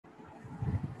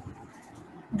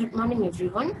Good morning,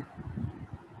 everyone.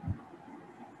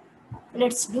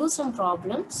 Let's do some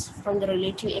problems from the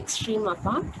relative extrema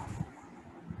part.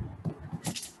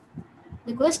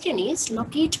 The question is,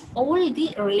 locate all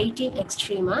the relative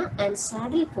extrema and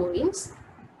saddle points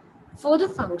for the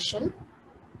function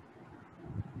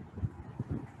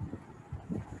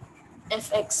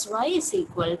fxy is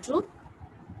equal to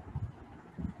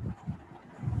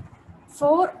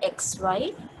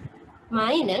 4xy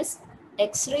minus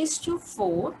x raised to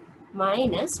 4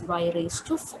 minus y raised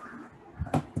to 4.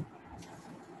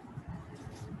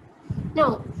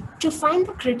 Now, to find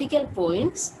the critical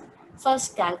points,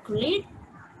 first calculate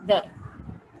the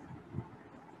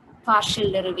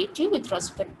partial derivative with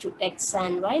respect to x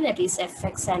and y, that is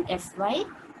fx and fy.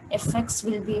 Fx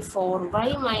will be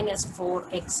 4y minus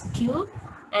 4x cube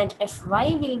and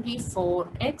fy will be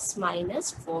 4x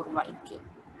minus 4y cube.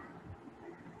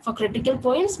 For critical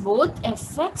points, both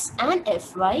fx and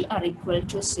fy are equal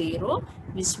to 0,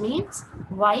 which means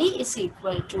y is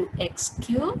equal to x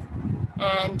cube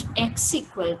and x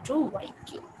equal to y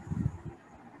cube.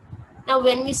 Now,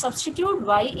 when we substitute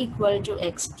y equal to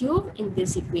x cube in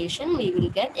this equation, we will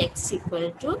get x equal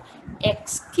to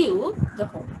x cube the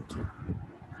whole cube.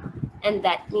 And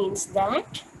that means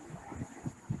that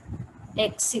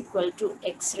x equal to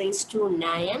x raised to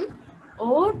 9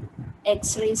 or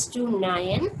x raised to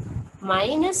 9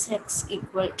 minus x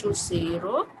equal to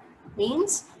 0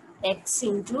 means x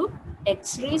into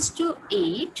x raised to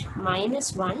 8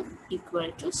 minus 1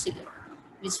 equal to 0.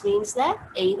 Which means that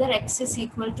either x is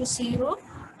equal to 0,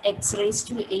 x raised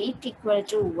to 8 equal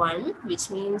to 1, which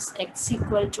means x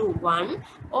equal to 1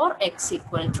 or x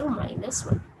equal to minus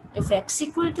 1. If x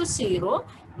equal to 0,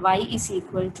 y is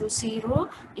equal to 0.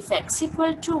 If x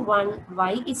equal to 1,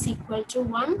 y is equal to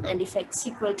 1. And if x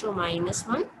equal to minus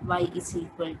 1, y is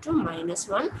equal to minus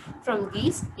 1 from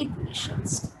these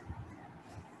equations.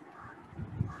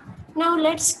 Now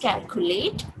let's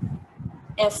calculate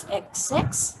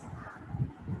fxx.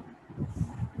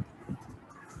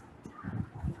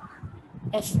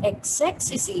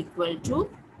 Fxx is equal to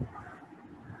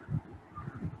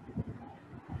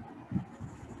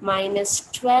minus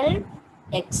 12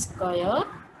 x square.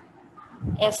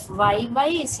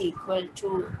 Fyy is equal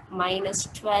to minus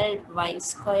 12 y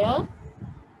square.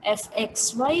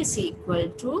 Fxy is equal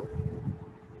to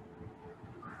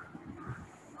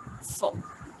 4.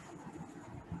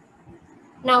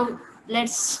 Now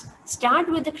let's start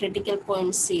with the critical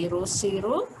point 0,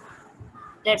 0.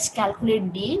 Let's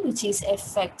calculate D, which is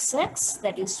fxx,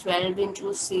 that is 12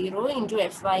 into 0 into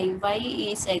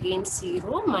fyy is again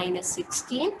 0 minus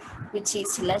 16, which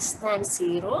is less than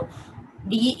 0.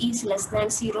 D is less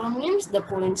than 0 means the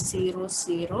point 0,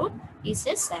 0 is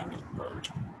a saddle point.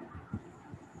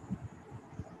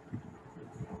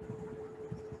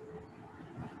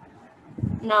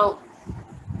 Now,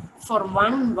 for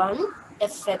 1, 1,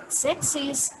 fxx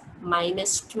is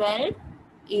minus 12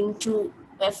 into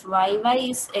fyy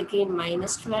is again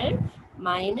minus 12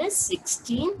 minus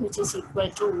 16, which is equal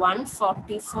to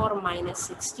 144 minus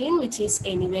 16, which is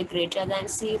anyway greater than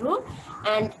 0,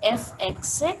 and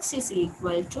fxx is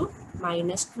equal to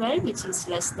minus 12, which is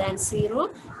less than 0,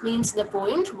 means the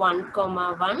point 1,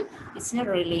 1 is a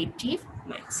relative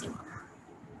maximum.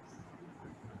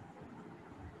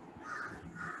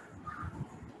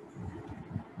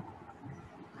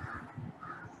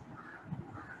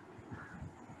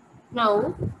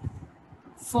 Now,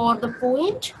 for the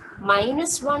point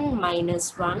minus 1,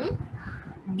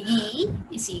 D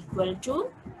is equal to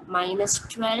minus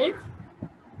 12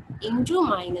 into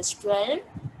minus 12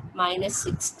 minus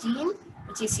 16,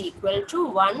 which is equal to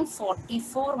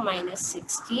 144 minus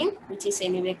 16, which is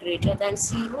anyway greater than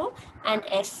 0, and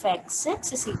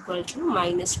fxx is equal to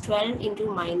minus 12 into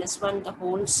minus 1 the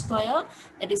whole square,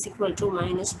 that is equal to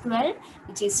minus 12,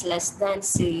 which is less than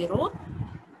 0.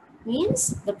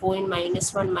 Means the point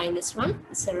minus 1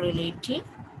 is a relative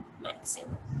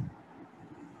maximum.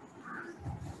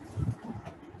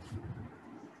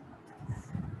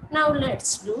 Now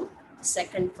let's do the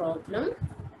second problem.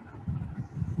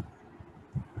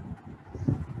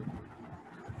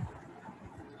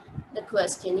 The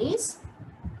question is,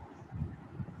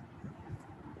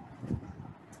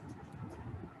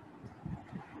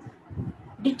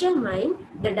 determine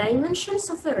the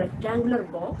dimensions of a rectangular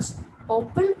box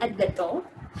open at the top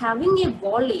having a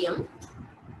volume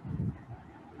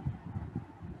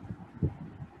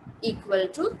equal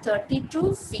to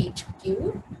 32 feet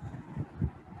cube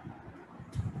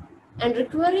and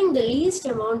requiring the least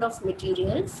amount of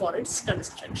material for its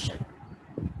construction.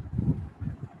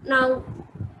 Now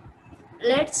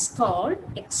let's call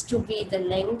x to be the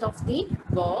length of the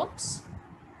box,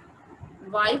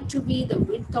 y to be the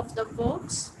width of the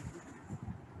box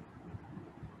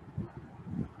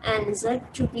and z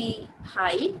to be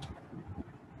height,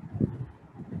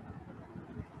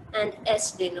 and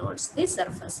S denotes the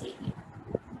surface area.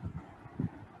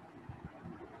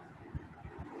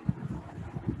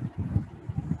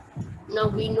 Now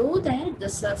we know that the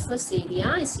surface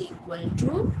area is equal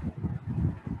to,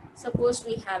 suppose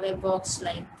we have a box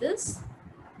like this.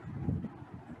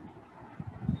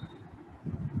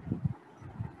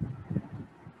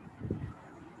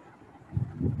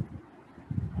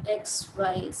 X,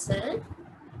 Y, Z.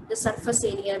 The surface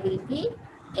area will be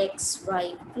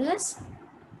XY plus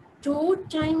 2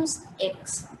 times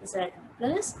XZ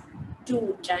plus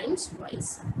 2 times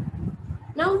YZ.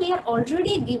 Now we are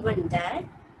already given that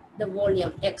the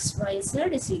volume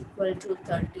XYZ is equal to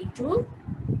 32,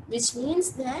 which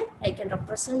means that I can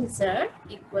represent Z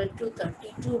equal to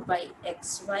 32 by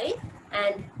XY,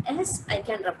 and S I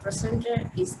can represent it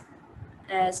is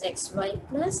as XY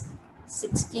plus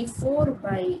 64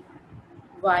 by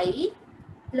Y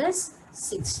plus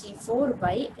 64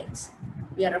 by X.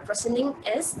 We are representing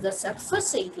as the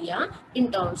surface area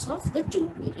in terms of the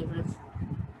two variables.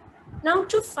 Now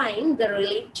to find the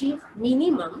relative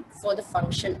minimum for the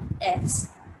function S,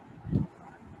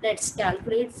 let's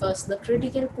calculate first the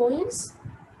critical points.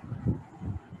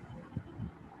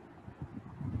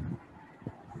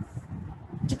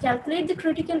 To calculate the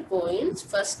critical points,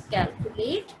 first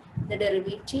calculate the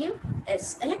derivative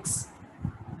Sx,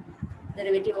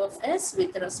 derivative of S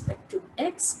with respect to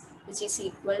X, which is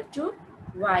equal to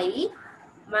Y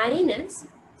minus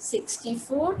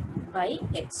 64 by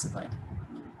X square.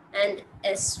 And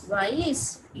Sy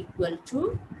is equal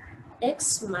to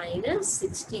X minus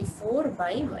 64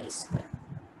 by Y square.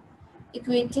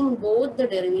 Equating both the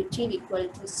derivative equal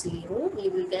to 0, we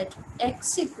will get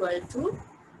X equal to,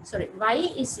 Y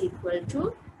is equal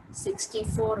to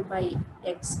 64 by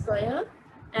X square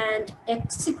and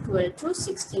X equal to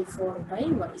 64 by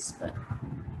Y square.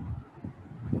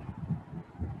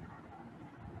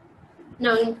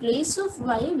 Now in place of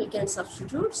Y, we can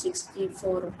substitute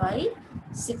 64 by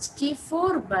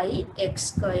X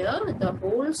square, the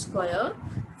whole square,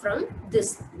 from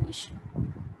this equation.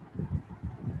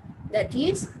 That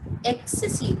is, X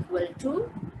is equal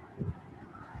to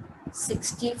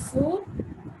 64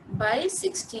 by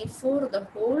 64 the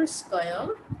whole square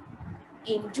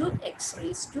into X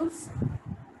raised to 4,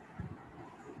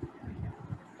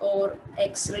 or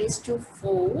X raised to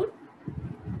 4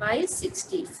 by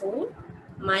 64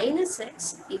 minus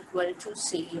X equal to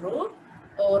 0,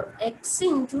 or X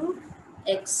into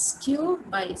X cube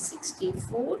by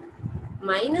 64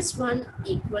 minus 1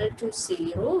 equal to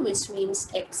 0, which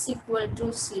means X equal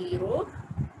to 0,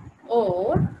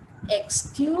 or X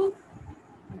cube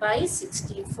by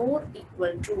 64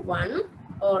 equal to 1,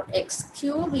 or X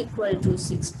cube equal to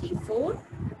 64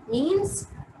 means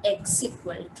X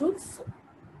equal to 4.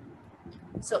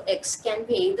 So X can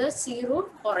be either 0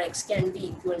 or X can be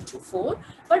equal to 4,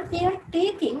 but we are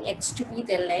taking X to be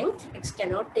the length. X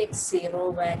cannot take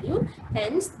 0 value,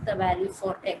 hence the value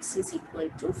for X is equal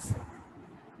to 4.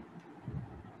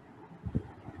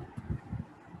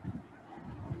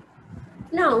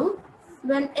 Now,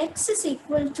 when X is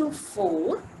equal to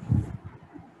 4,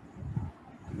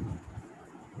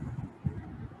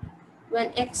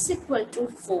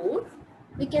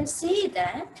 we can say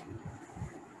that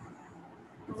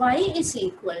Y is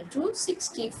equal to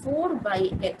 64 by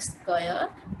X square,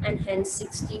 and hence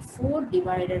 64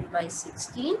 divided by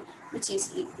 16, which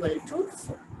is equal to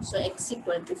 4. So X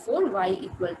equal to 4, Y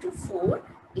equal to 4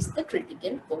 is the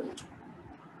critical point.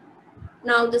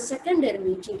 Now the second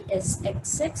derivative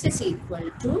Sxx is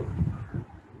equal to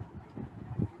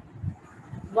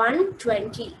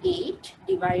 128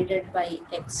 divided by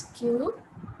X cube.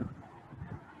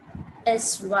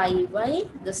 Syy,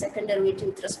 the second derivative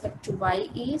with respect to Y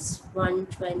is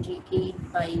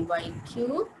 128 by Y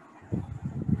cube.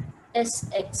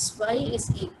 Sxy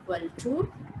is equal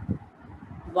to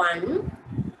 1.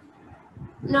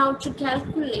 Now to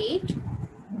calculate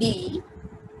D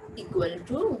equal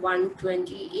to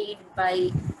 128 by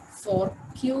 4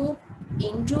 cube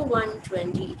into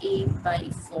 128 by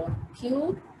 4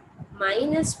 cube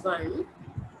minus 1,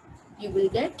 you will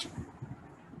get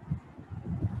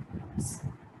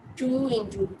 2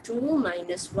 into 2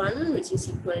 minus 1, which is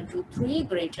equal to 3,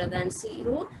 greater than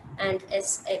 0, and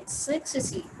Sxx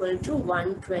is equal to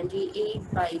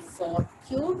 128 by 4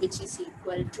 cube, which is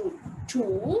equal to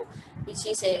 2, which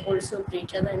is also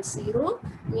greater than 0,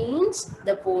 means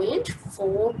the point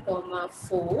 4,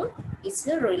 4 is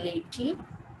the relative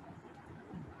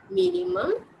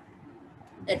minimum.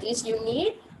 That is, you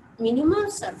need minimum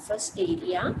surface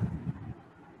area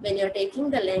when you're taking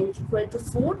the length equal to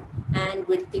 4 and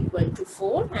width equal to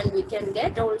 4, and we can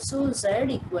get also z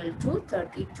equal to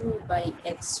 32 by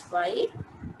xy,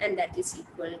 and that is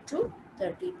equal to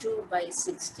 32 by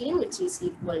 16, which is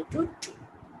equal to 2.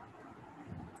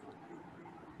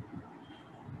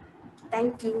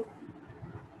 Thank you.